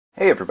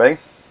Hey everybody,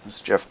 this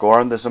is Jeff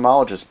Gorham, the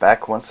Zymologist,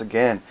 back once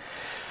again.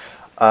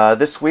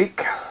 This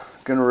week,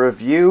 I'm going to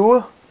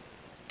review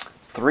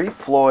 3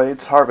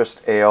 Floyds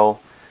Harvest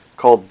Ale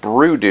called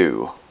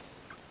Broo.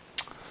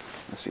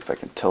 Let's see if I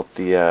can tilt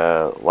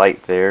the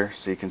light there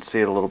so you can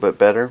see it a little bit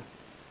better.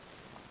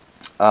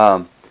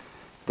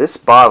 This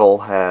bottle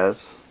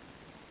has,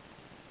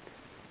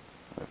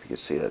 I don't know if you can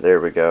see that, there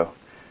we go.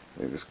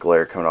 There's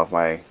glare coming off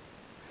my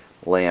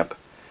lamp.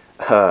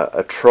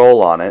 A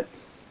troll on it,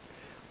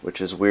 which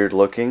is weird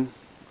looking,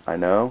 I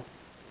know.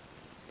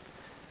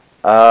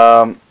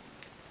 And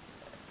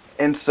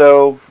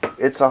so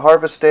it's a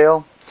harvest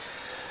ale.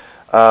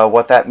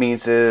 What that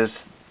means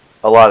is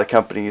a lot of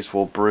companies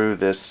will brew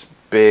this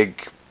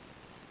big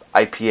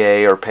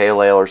IPA or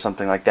pale ale or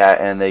something like that,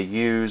 and they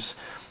use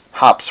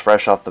hops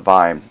fresh off the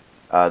vine.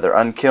 They're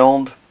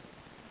unkilned,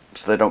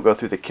 so they don't go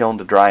through the kiln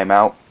to dry them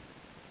out.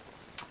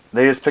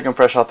 They just pick them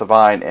fresh off the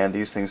vine, and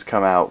these things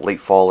come out late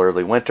fall,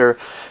 early winter,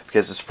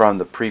 because it's from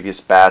the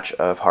previous batch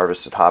of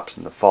harvested hops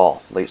in the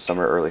fall, late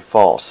summer, early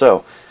fall.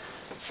 So,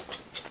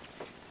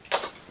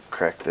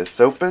 crack this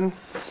open,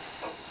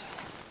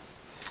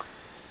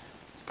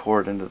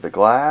 pour it into the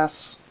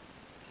glass.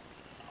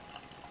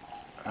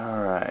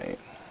 Alright.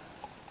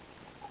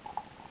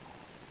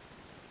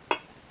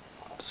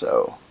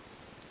 So,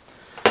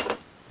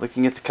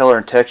 looking at the color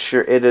and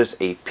texture, it is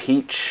a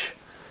peach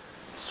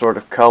sort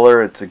of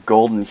color. It's a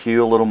golden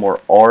hue, a little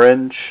more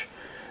orange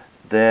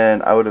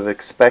than I would have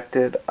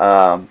expected.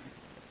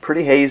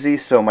 Pretty hazy,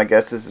 so my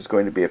guess is it's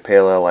going to be a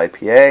pale ale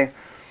IPA.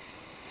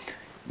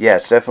 Yeah,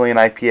 it's definitely an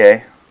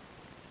IPA.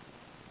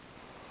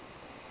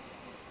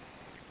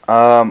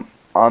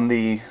 On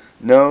the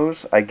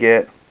nose, I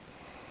get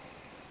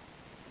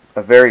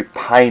a very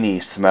piney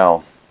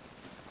smell.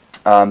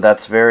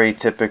 That's very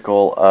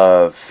typical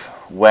of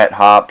wet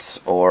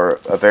hops or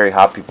a very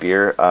hoppy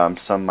beer.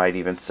 Some might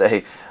even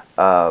say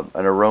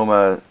an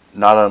aroma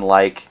not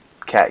unlike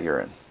cat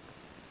urine.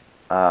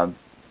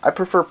 I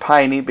prefer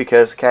piney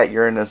because cat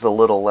urine is a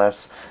little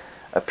less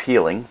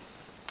appealing,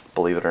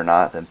 believe it or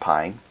not, than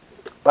pine.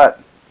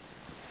 But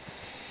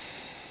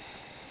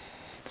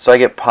so I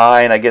get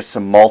pine, I get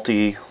some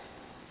malty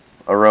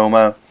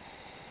aroma,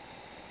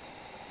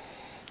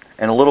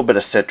 and a little bit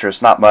of citrus,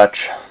 not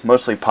much,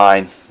 mostly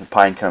pine. The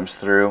pine comes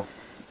through.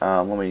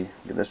 Let me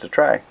give this a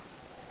try.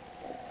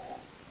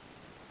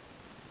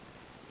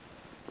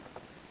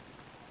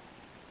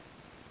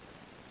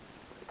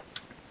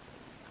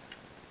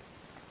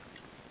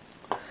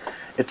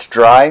 It's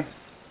dry.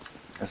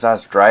 It's not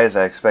as dry as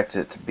I expected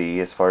it to be,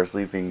 as far as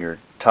leaving your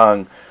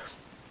tongue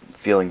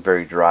feeling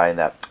very dry in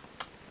that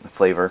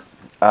flavor.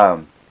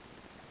 I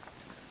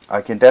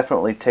can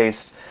definitely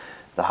taste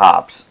the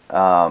hops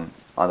on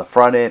the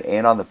front end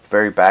and on the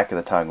very back of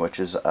the tongue, which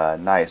is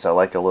nice. I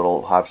like a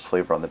little hops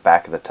flavor on the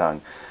back of the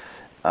tongue.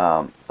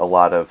 A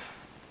lot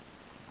of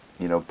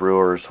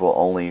brewers will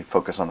only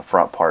focus on the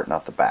front part,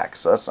 not the back,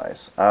 so that's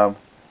nice.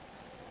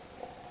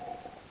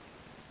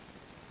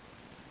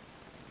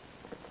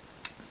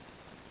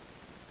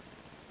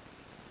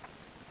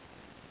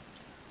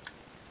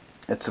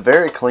 It's a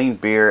very clean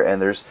beer, and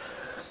there's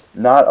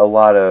not a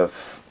lot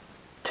of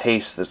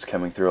taste that's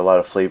coming through. A lot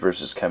of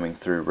flavors is coming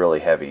through really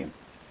heavy.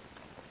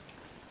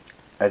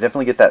 I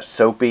definitely get that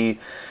soapy,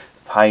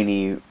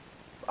 piney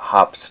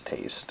hops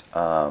taste.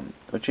 But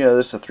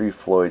this is a 3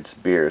 Floyds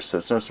beer, so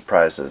it's no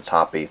surprise that it's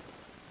hoppy.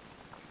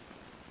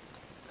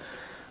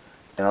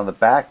 And on the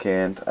back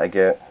end, I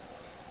get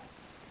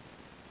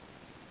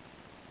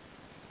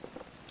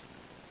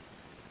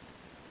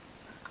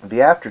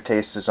the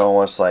aftertaste is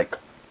almost like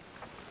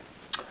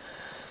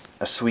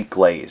a sweet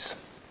glaze,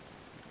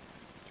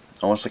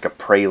 almost like a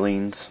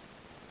pralines,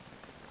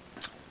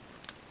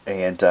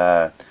 and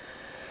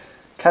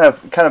kind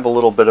of a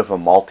little bit of a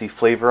malty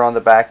flavor on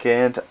the back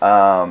end.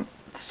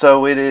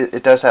 So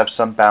it does have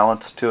some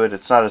balance to it.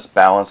 It's not as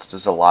balanced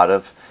as a lot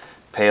of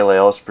pale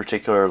ales,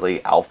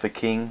 particularly Alpha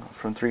King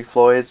from 3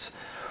 Floyds.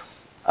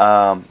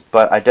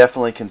 But I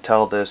definitely can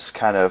tell this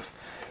kind of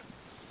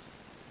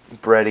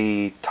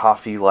bready,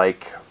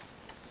 toffee-like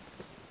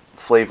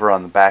flavor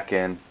on the back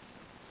end.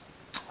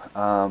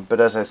 But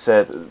as I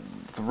said,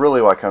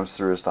 really what comes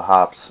through is the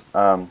hops,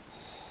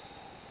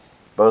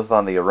 both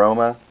on the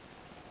aroma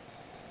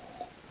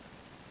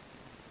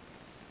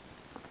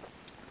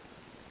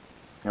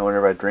and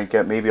whenever I drink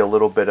it, maybe a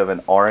little bit of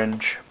an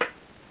orange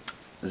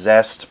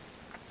zest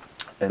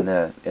in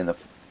the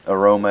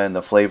aroma and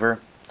the flavor.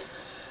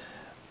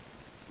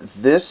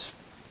 This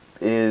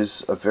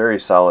is a very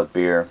solid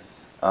beer.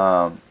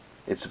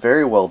 It's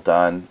very well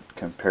done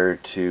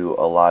compared to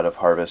a lot of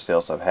harvest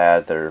ales I've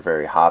had that are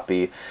very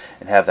hoppy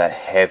and have that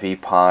heavy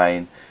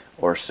pine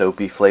or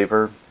soapy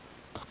flavor.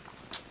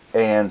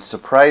 And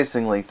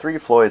surprisingly, 3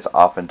 Floyds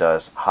often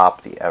does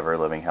hop the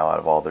ever-living hell out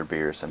of all their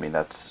beers. I mean,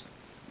 that's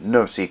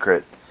no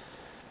secret.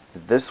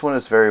 This one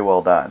is very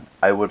well done.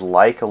 I would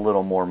like a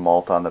little more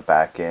malt on the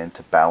back end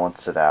to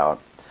balance it out.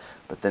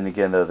 But then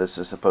again, though, this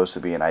is supposed to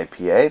be an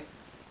IPA.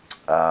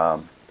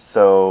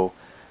 So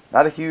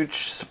not a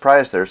huge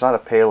surprise there. It's not a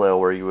pale ale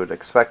where you would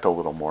expect a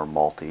little more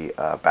malty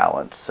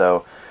balance.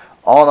 So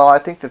all in all, I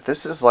think that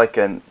this is like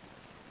an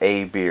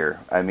A beer.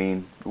 I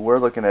mean, we're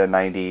looking at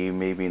 90,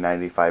 maybe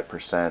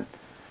 95%,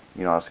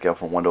 you know, on a scale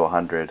from 1 to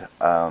 100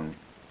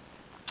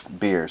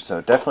 beer.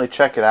 So definitely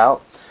check it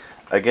out.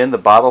 Again, the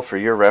bottle for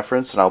your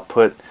reference, and I'll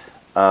put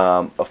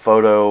a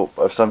photo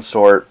of some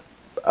sort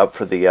up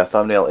for the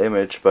thumbnail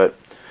image, but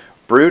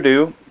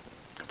Broo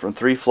from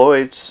 3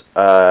 Floyds,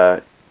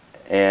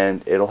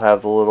 and it'll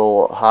have the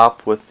little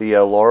hop with the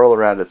laurel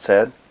around its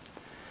head.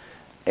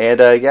 And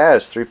yeah,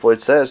 as 3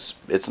 Floyds says,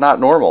 it's not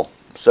normal.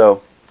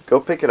 So go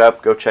pick it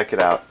up, go check it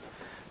out.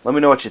 Let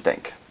me know what you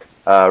think.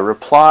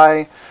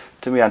 Reply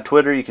to me on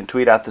Twitter. You can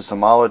tweet out the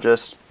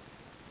Zymologist.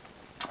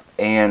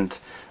 And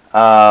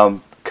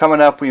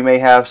coming up, we may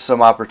have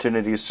some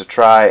opportunities to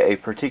try a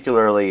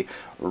particularly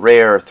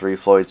rare 3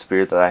 Floyds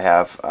beer that I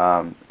have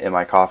in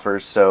my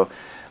coffers. So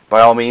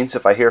by all means,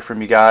 if I hear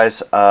from you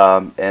guys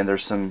and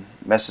there's some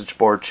message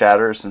board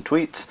chatter, some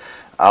tweets,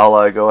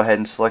 I'll go ahead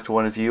and select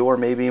one of you, or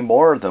maybe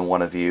more than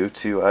one of you,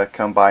 to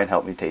come by and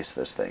help me taste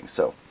this thing.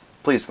 So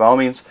please, by all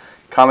means,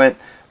 comment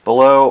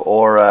below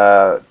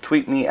or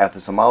tweet me at the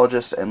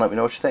Zymologist and let me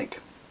know what you think.